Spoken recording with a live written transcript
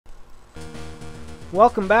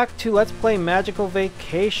Welcome back to Let's Play Magical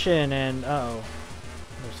Vacation, and uh-oh,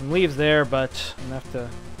 there's some leaves there, but I'm gonna have to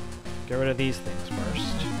get rid of these things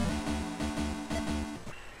first.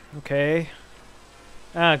 Okay.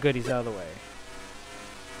 Ah, good, he's out of the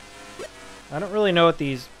way. I don't really know what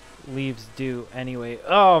these leaves do anyway.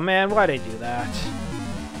 Oh man, why'd I do that?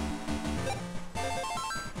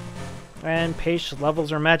 And Paige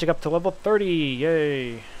levels her magic up to level 30,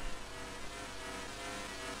 yay!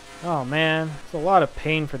 Oh man, it's a lot of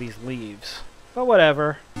pain for these leaves. But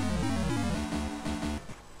whatever.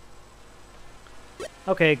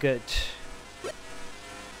 Okay, good.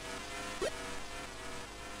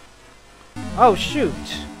 Oh shoot!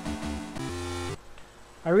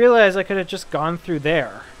 I realized I could have just gone through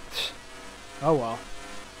there. Oh well.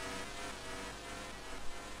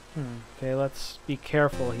 Okay, let's be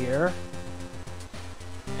careful here.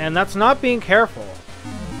 And that's not being careful.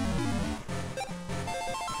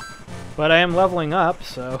 But I am leveling up,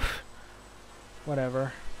 so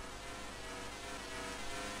whatever.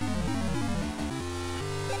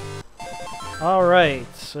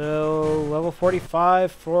 Alright, so level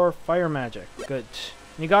 45 for fire magic. Good.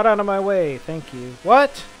 You got out of my way, thank you.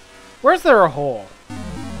 What? Where's there a hole?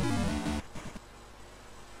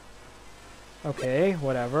 Okay,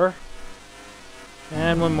 whatever.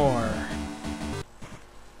 And one more.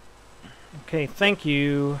 Okay, thank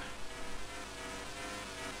you.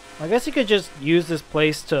 I guess you could just use this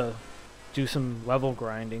place to do some level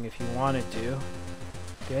grinding if you wanted to.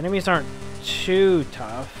 The enemies aren't too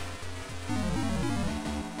tough.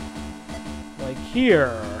 Like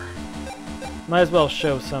here. Might as well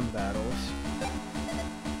show some battles.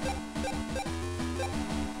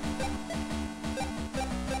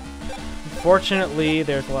 Unfortunately,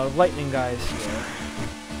 there's a lot of lightning guys here.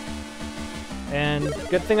 And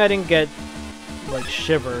good thing I didn't get like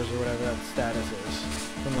shivers or whatever that status is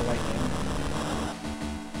from the lightning.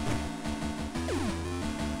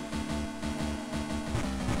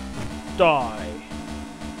 Die.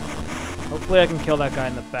 Hopefully I can kill that guy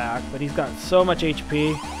in the back, but he's got so much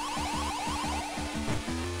HP.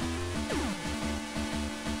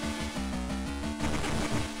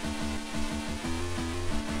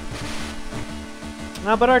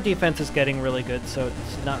 But our defense is getting really good, so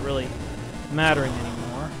it's not really mattering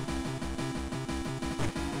anymore.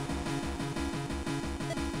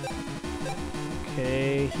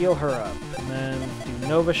 Okay, heal her up. And then do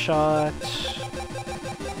Nova Shot.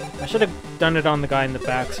 I should have done it on the guy in the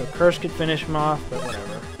back so Kirsch could finish him off, but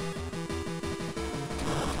whatever.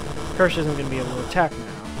 Kirsch isn't going to be able to attack now.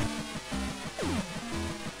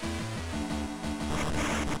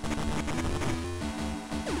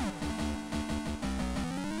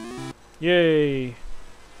 Yay!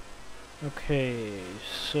 Okay,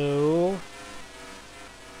 so...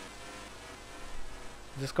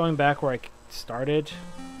 Is this going back where I started?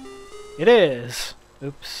 It is!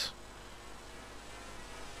 Oops.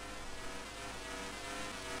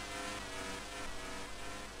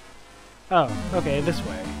 Oh, okay, this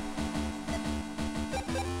way.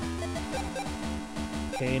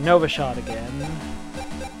 Okay, Nova Shot again.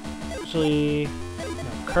 Actually,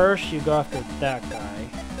 no, Kirsch, you go after that guy.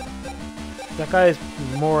 That guy is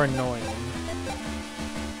more annoying.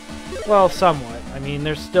 Well, somewhat. I mean,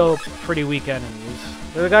 they're still pretty weak enemies.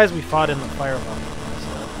 They're the guys we fought in the fire level.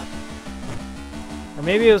 So. Or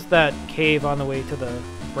maybe it was that cave on the way to the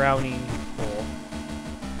brownie hole.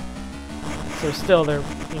 So still, they're,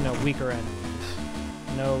 you know, weaker enemies.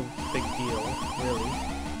 No big deal, really.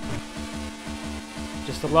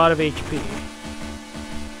 Just a lot of HP.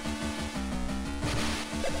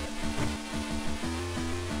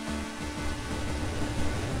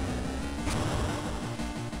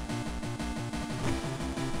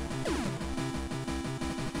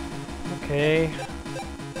 Okay.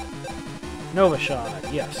 Nova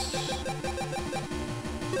Shot, yes.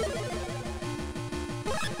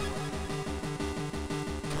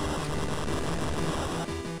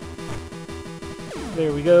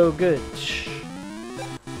 There we go, good.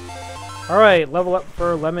 Alright, level up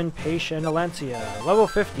for Lemon, Paige, and Alancia. Level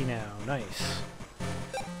 50 now, nice.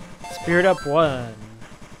 Spirit up 1.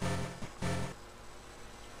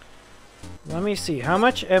 Let me see, how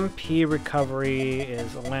much MP recovery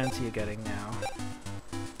is Alancia getting now?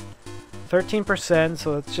 13%,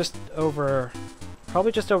 so it's just over,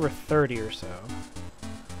 probably just over 30 or so.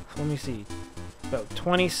 So let me see, about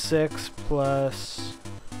 26 plus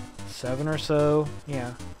 7 or so,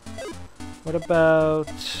 yeah. What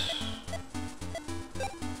about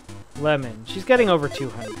Lemon? She's getting over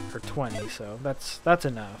 200, or 20, so that's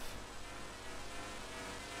enough.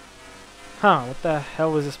 Huh, what the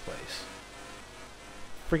hell is this place?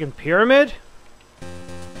 Freaking pyramid?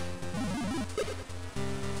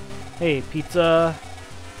 Hey, pizza.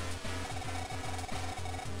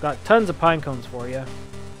 Got tons of pine cones for you.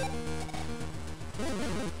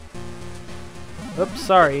 Oops,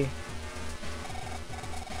 sorry.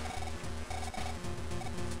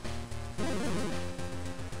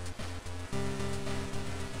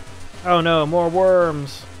 Oh no, more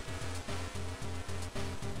worms.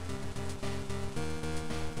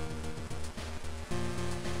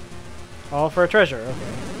 All for a treasure, okay.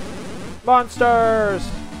 Monsters!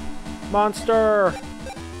 Monster!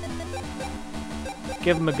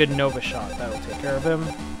 Give him a good Nova shot, that'll take care of him.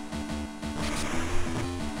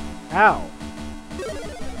 Ow!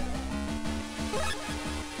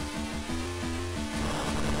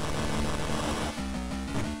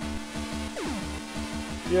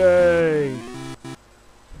 Yay!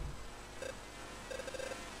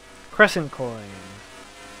 Crescent coin.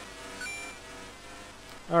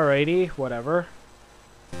 Alrighty, whatever.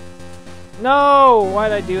 No!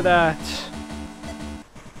 Why'd I do that?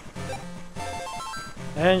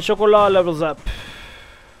 And Chocolat levels up.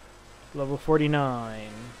 Level 49.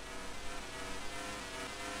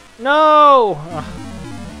 No! Ugh,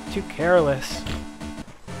 too careless.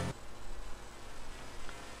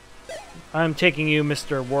 I'm taking you,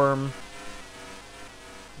 Mr. Worm.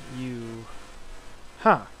 You...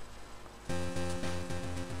 Huh.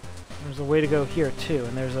 There's a way to go here, too,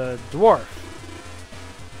 and there's a dwarf.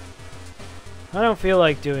 I don't feel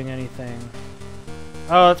like doing anything.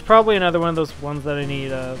 Oh, it's probably another one of those ones that I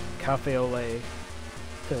need a cafe au lait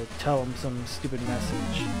to tell him some stupid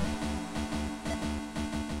message.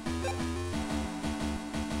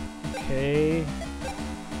 Okay.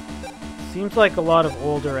 Seems like a lot of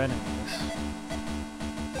older enemies.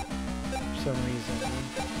 For some reason.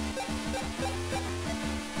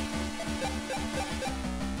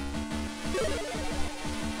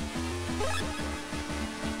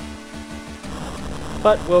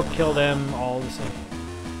 But we'll kill them all the same.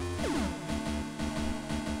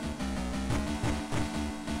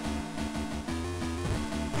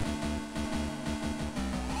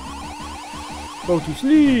 Go to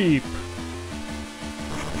sleep!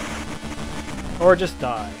 Or just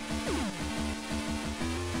die.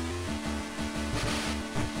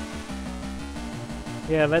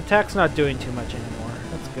 Yeah, that attack's not doing too much anymore.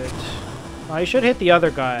 That's good. I should hit the other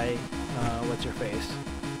guy. What's your face?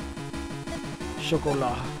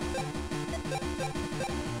 Chocolat.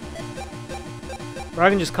 Or I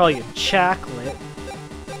can just call you Chocolate.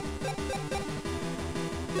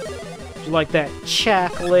 Would you like that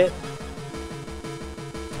chocolate?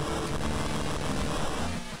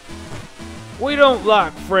 We don't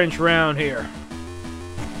like French round here.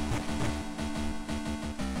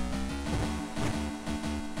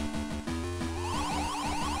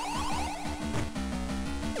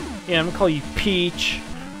 Yeah, I'm gonna call you Peach.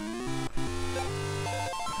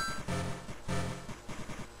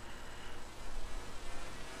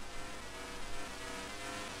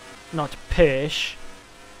 Not Pish.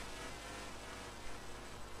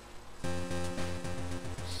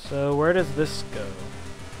 So where does this go?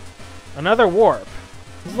 Another warp.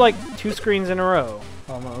 This is like 2 screens in a row,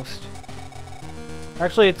 almost.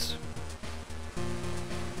 Actually, it's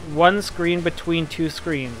 1 screen between 2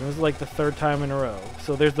 screens. This is like the 3rd time in a row.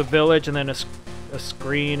 So there's the village, and then a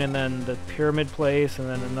screen, and then the pyramid place, and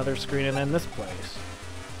then another screen, and then this place.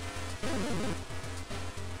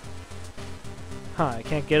 Huh, I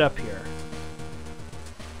can't get up here.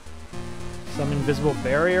 Some invisible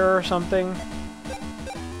barrier or something?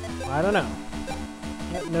 I don't know.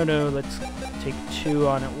 No, let's take 2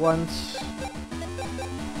 on at once.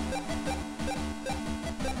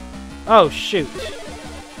 Oh, shoot.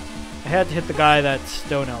 I had to hit the guy that's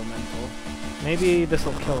stone elemental. Maybe this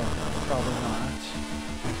will kill him. Probably not.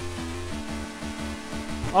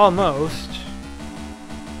 Almost.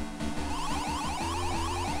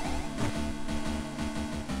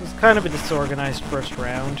 It was kind of a disorganized first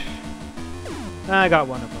round. I got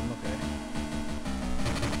one of them, okay.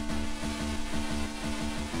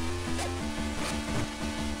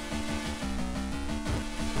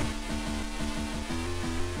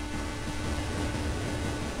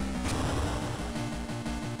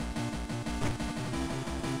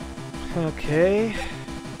 Okay.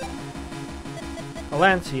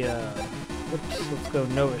 Alancia. Whoops, let's go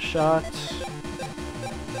Nova shot.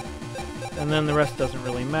 And then the rest doesn't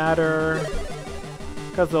really matter,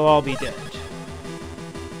 because they'll all be dead.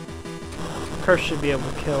 Curse should be able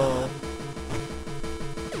to kill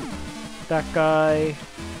that guy.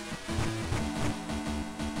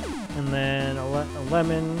 And then a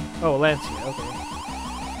lemon. Oh, Alancia, okay.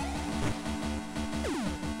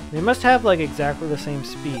 They must have like exactly the same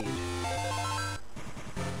speed.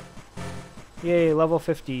 Yay, level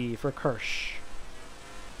 50 for Kirsch.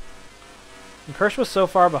 And Kirsch was so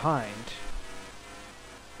far behind.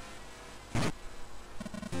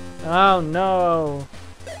 Oh no!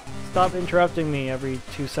 Stop interrupting me every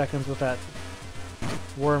 2 seconds with that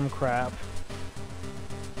worm crap.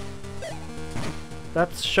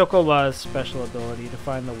 That's Chocolat's special ability, to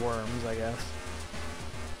find the worms, I guess.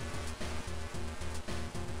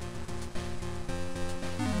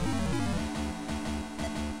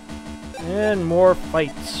 And more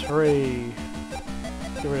fights, hooray!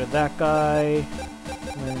 Get rid of that guy,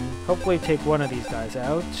 and then hopefully take one of these guys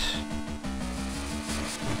out.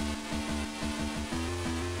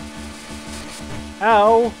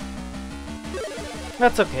 Ow!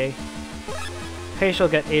 That's okay. Paige will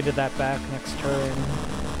get 8 of that back next turn.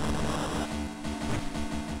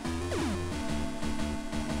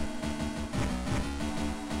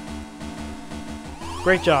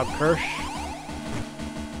 Great job, Kirsch.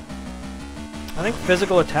 I think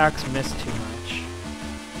physical attacks miss too much.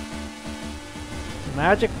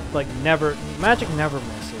 Magic never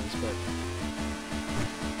misses, but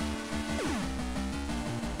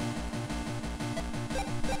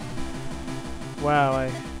wow,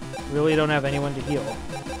 I really don't have anyone to heal.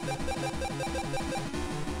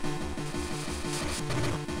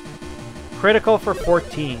 Critical for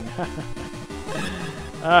 14.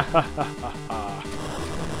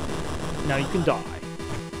 Now you can die.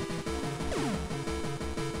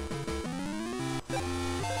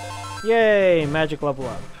 Yay! Magic level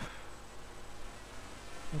up.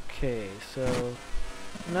 Okay, so...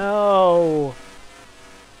 No!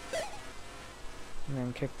 And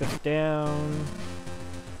then kick this down.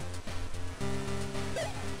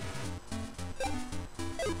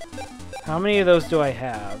 How many of those do I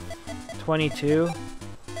have? 22?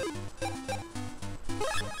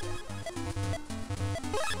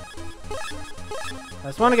 I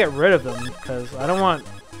just want to get rid of them, because I don't want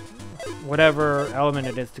whatever element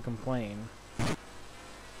it is to complain.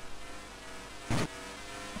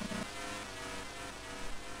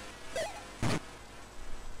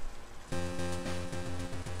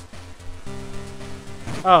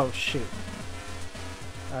 Oh, shoot.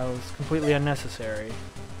 That was completely unnecessary.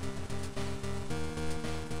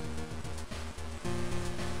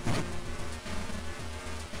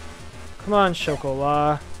 Come on,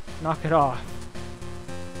 Chocolat. Knock it off.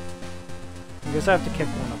 I guess I have to kick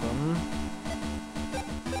one of them.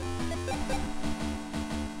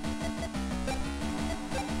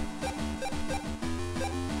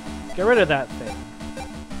 Get rid of that thing.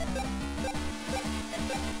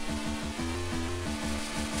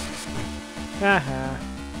 Haha.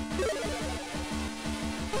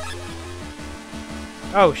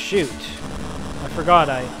 Oh shoot. I forgot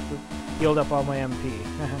I healed up all my MP.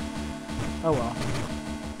 Oh well.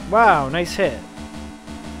 Wow, nice hit.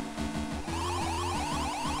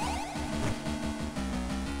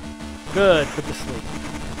 Good, put to sleep.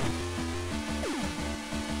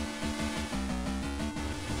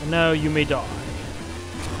 And now you may die.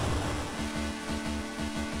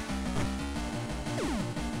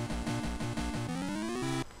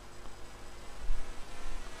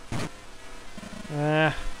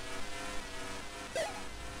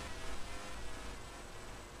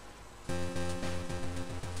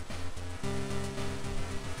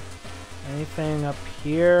 Anything up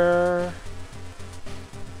here?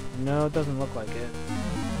 No, it doesn't look like it.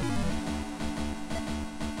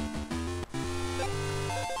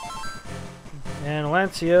 And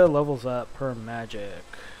Lancia levels up her magic.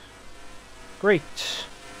 Great.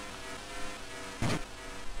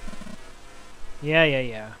 Yeah.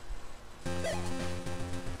 Yeah.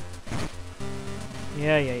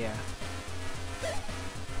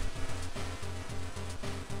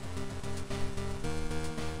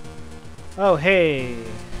 Oh, hey.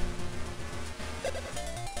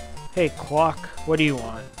 Hey, Clock. What do you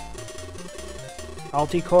want?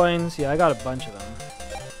 Alti coins? Yeah, I got a bunch of them.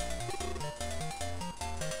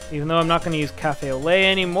 Even though I'm not going to use Cafe au lait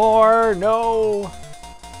anymore. No!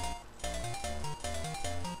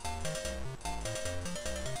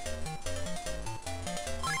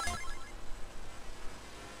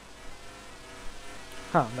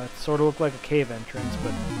 Huh, that sort of looked like a cave entrance,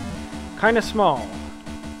 but kind of small.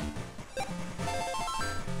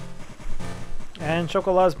 And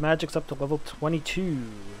Chocolat's magic's up to level 22.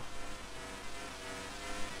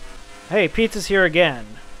 Hey, Pizza's here again.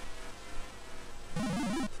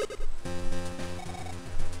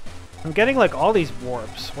 I'm getting like all these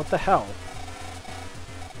warps. What the hell?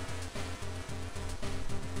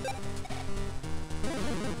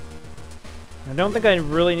 I don't think I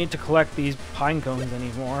really need to collect these pine cones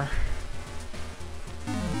anymore.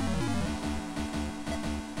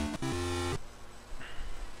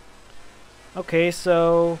 Okay,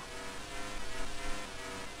 so...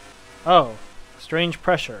 Oh, strange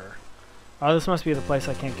pressure. Oh, this must be the place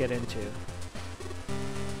I can't get into.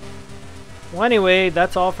 Well, anyway,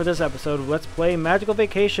 that's all for this episode. Let's play Magical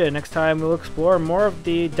Vacation. Next time, we'll explore more of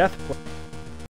the Death Play.